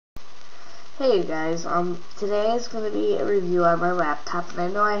Hey guys, today is going to be a review on my laptop, and I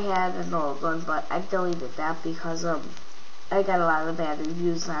know I had an old one, but I deleted that because, I got a lot of bad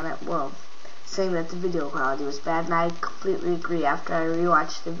reviews on it, well, saying that the video quality was bad, and I completely agree. After I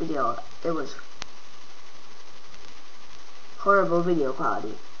rewatched the video, it was horrible video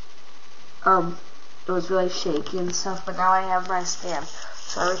quality. It was really shaky and stuff, but now I have my stand,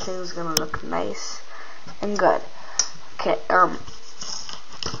 so everything's going to look nice and good. Okay,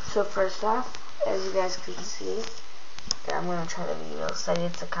 so first off, as you guys can see, I'm going to try to be real steady.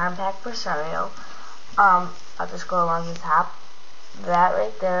 It's a compaq presario. I'll just go along the top. That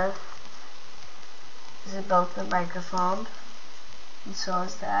right there is a built-in microphone, and so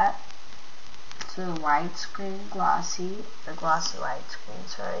is that. It's a widescreen glossy widescreen,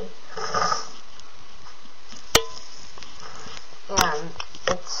 sorry. And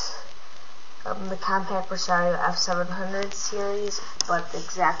it's the compaq presario F700 series, but the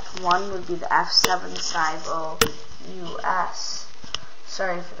exact one would be the F750 US.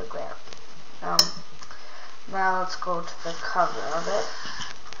 Sorry for the glare. Now let's go to the cover of it.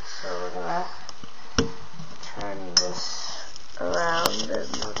 So we're gonna turn this around, and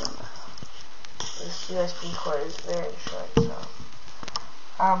this USB cord is very short, so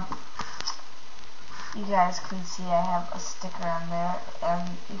you guys can see I have a sticker on there,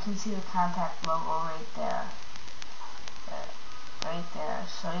 and you can see the compaq logo right there. Right there.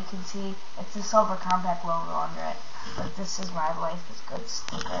 So you can see it's a silver compaq logo under it. But this is my Life is Good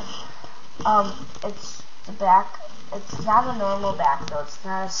sticker. It's the back. It's not a normal back though. It's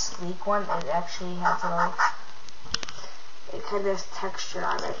not a sleek one. It actually has it kind of has texture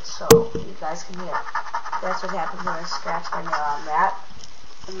on it, so you guys can hear. That's what happens when I scratch my nail on that.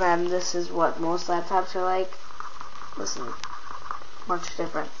 And then this is what most laptops are like. Listen, much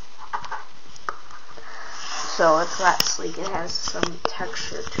different. So it's not sleek, it has some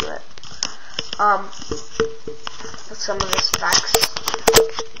texture to it. Some of the specs,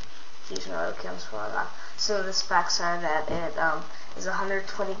 these are okay, I'm swallowing off. Some of the specs are that it is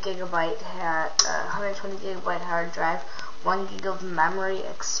 120 gigabyte hard drive, 1 gig of memory,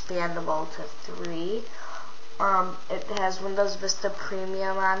 expandable to 3. It has Windows Vista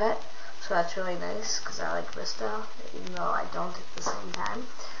Premium on it, so that's really nice because I like Vista, even though I don't at the same time.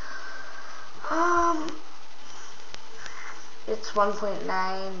 It's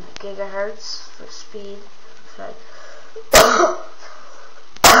 1.9 gigahertz for speed. Sorry.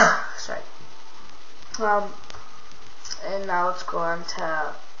 Sorry. And now let's go on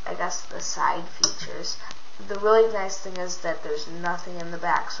to, I guess, the side features. The really nice thing is that there's nothing in the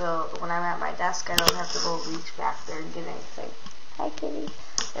back, so when I'm at my desk, I don't have to go reach back there and get anything. Hi, kitty.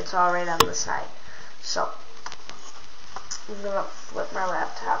 It's all right on the side. So, I'm going to flip my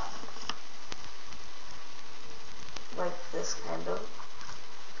laptop like this, kind of,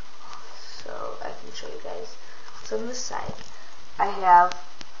 so I can show you guys. So on this side, I have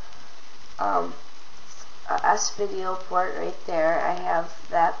a S-video port right there. I have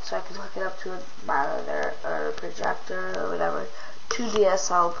that, so I can hook it up to a monitor or a projector or whatever. 2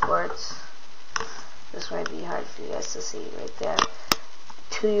 DSL ports. This might be hard for you guys to see right there.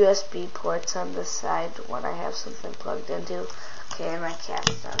 2 USB ports on this side when I have something plugged into. Okay, and my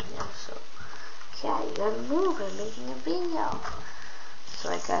cat's down here, so cat, you gotta move, I'm making a video. So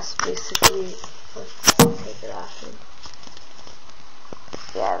I guess basically, let's take it off.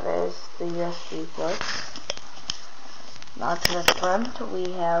 Yeah, there's the USB ports. Now to the front,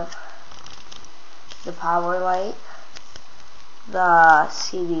 we have the power light, the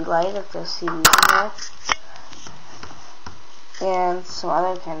CD light, if there's CDs in there, and some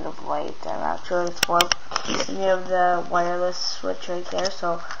other kind of light. I'm not sure what it's for. And you have the wireless switch right there,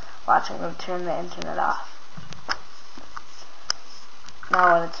 so watch, I'm going to turn the internet off.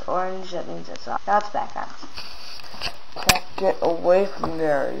 Now when it's orange, that means it's off. Now it's back on. Can't get away from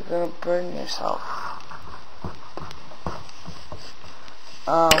there. You're going to burn yourself.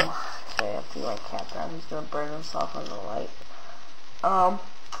 Okay, I see my cat down. He's going to burn himself on the light.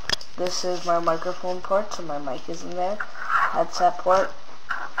 This is my microphone port, so my mic is in there. Headset port.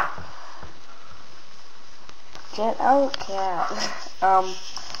 Get out, cat.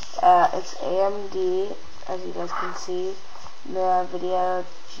 It's AMD, as you guys can see. The video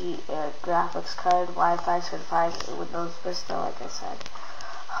graphics card, Wi-Fi certified, Windows Vista, like I said.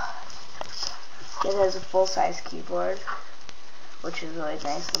 It has a full-size keyboard, which is really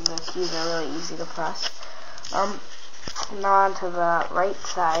nice, and the keys are really easy to press. Now on to the right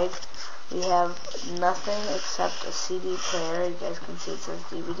side, we have nothing except a CD player. You guys can see it says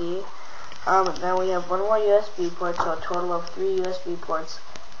DVD. Then we have one more USB port, so a total of 3 USB ports.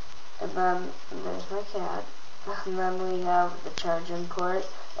 And then there's my cat. And then we have the charging port,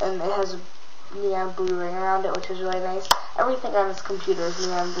 and it has neon blue ring around it, which is really nice. Everything on this computer is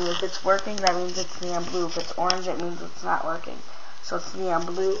neon blue. If it's working, that means it's neon blue. If it's orange, it means it's not working. So it's neon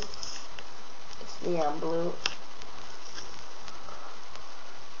blue. It's neon blue.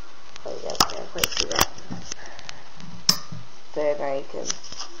 Oh, yeah, can't quite see that. There, now you can.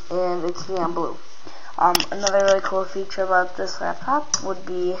 And it's neon blue. Another really cool feature about this laptop would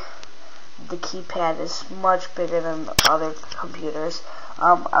be the keypad is much bigger than other computers.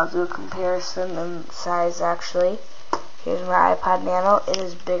 I'll do a comparison in size actually. Here's my iPod Nano. It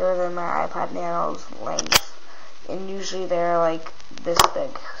is bigger than my iPod Nano's length. And usually they're like this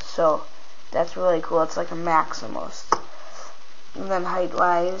big. So that's really cool. It's like a max almost. And then height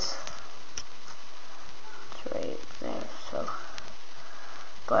wise, it's right there.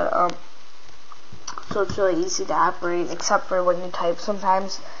 So it's really easy to operate, except for when you type.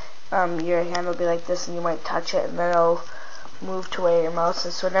 Sometimes your hand will be like this and you might touch it and then it'll move to where your mouse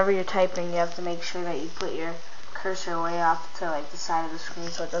is. So whenever you're typing, you have to make sure that you put your cursor way off to like the side of the screen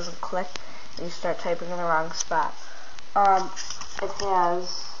so it doesn't click and you start typing in the wrong spot. It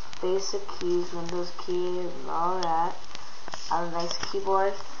has basic keys, Windows key and all that. On a nice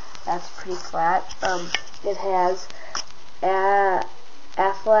keyboard. That's pretty flat. It has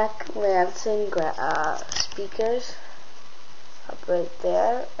Affleck Lansing speakers up right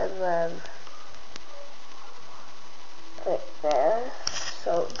there, and then right there.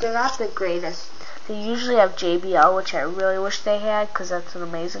 So they're not the greatest. They usually have JBL, which I really wish they had, because that's an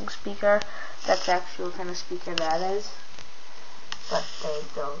amazing speaker. That's actually what kind of speaker that is, but they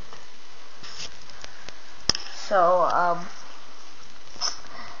don't. So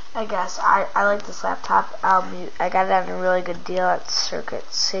I guess I like this laptop. I got it at a really good deal at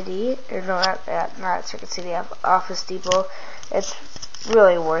Circuit City, or no, not Circuit City, Office Depot. It's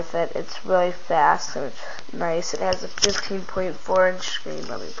really worth it. It's really fast and it's nice. It has a 15.4 inch screen.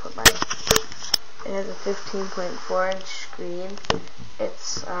 Let me put my. It has a 15.4 inch screen.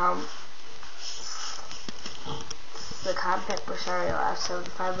 It's the compaq presario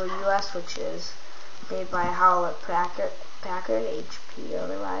F750 US, which is made by Hewlett-Packard, HP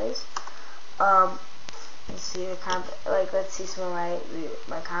otherwise. Let's see let's see some of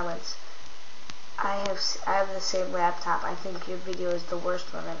my comments. I have the same laptop. I think your video is the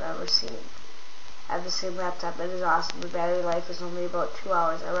worst one I've ever seen. I have the same laptop. It is awesome. The battery life is only about 2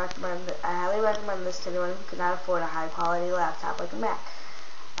 hours. I highly recommend this to anyone who cannot afford a high quality laptop like a Mac.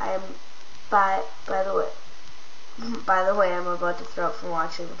 By the way, I'm about to throw up from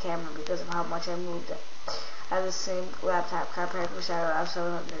watching the camera because of how much I moved it. I have the same laptop, compaq presario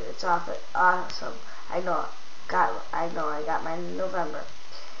F700. It's awesome. I know I got mine in November.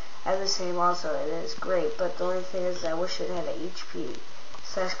 I have the same also. It is great, but the only thing is I wish it had an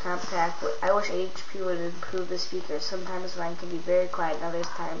HP/compaq. I wish HP would improve the speakers. Sometimes mine can be very quiet, and other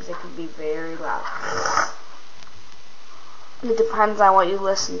times it can be very loud. It depends on what you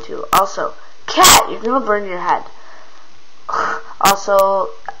listen to. Also, cat, you're gonna burn your head.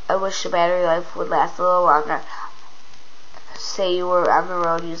 Also, I wish the battery life would last a little longer. Say you were on the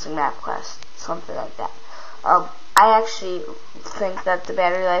road using MapQuest, something like that. I actually think that the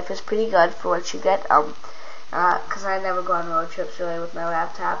battery life is pretty good for what you get. Because I never go on road trips really with my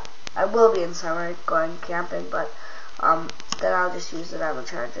laptop. I will be in summer going camping, but then I'll just use it on the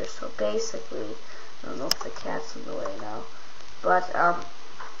charger. So basically, I don't know if the cat's in the way now, but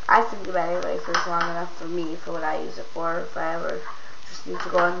I think the battery life is long enough for me for what I use it for. If I ever just need to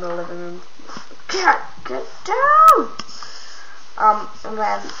go in the living room, cat, get down. And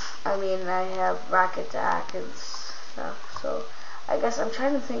then I have Rocket Dock and stuff. So I guess I'm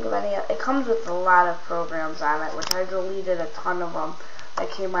trying to think of any. It comes with a lot of programs on it, which I deleted a ton of them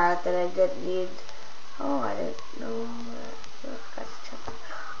that came out that I didn't need. Oh, I didn't know that. I forgot to check.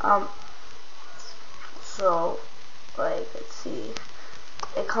 So let's see.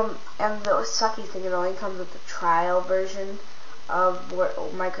 It comes, and the sucky thing, it only comes with the trial version of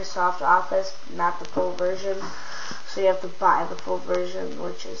Microsoft Office, not the full version. So you have to buy the full version,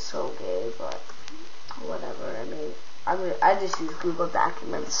 which is so gay, but whatever. I just use Google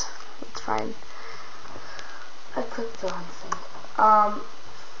Documents. It's fine. I clicked the wrong thing.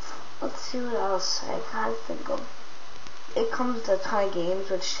 Let's see what else I can't think of. It comes with a ton of games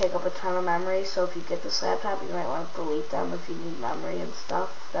which take up a ton of memory, so if you get this laptop, you might want to delete them if you need memory and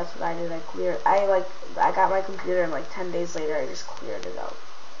stuff. That's what I did. I got my computer and 10 days later I just cleared it out.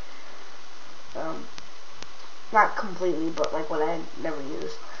 Not completely, but what I never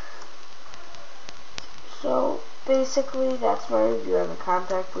used. So basically that's my review on the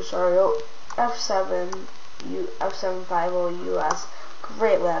compaq presario F750 US.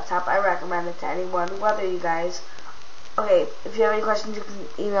 Great laptop. I recommend it to anyone, whether you guys Okay, if you have any questions, you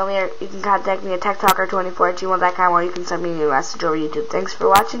can email me or you can contact me at techtalker24@gmail.com, or you can send me a message over YouTube. Thanks for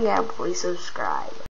watching, and please subscribe.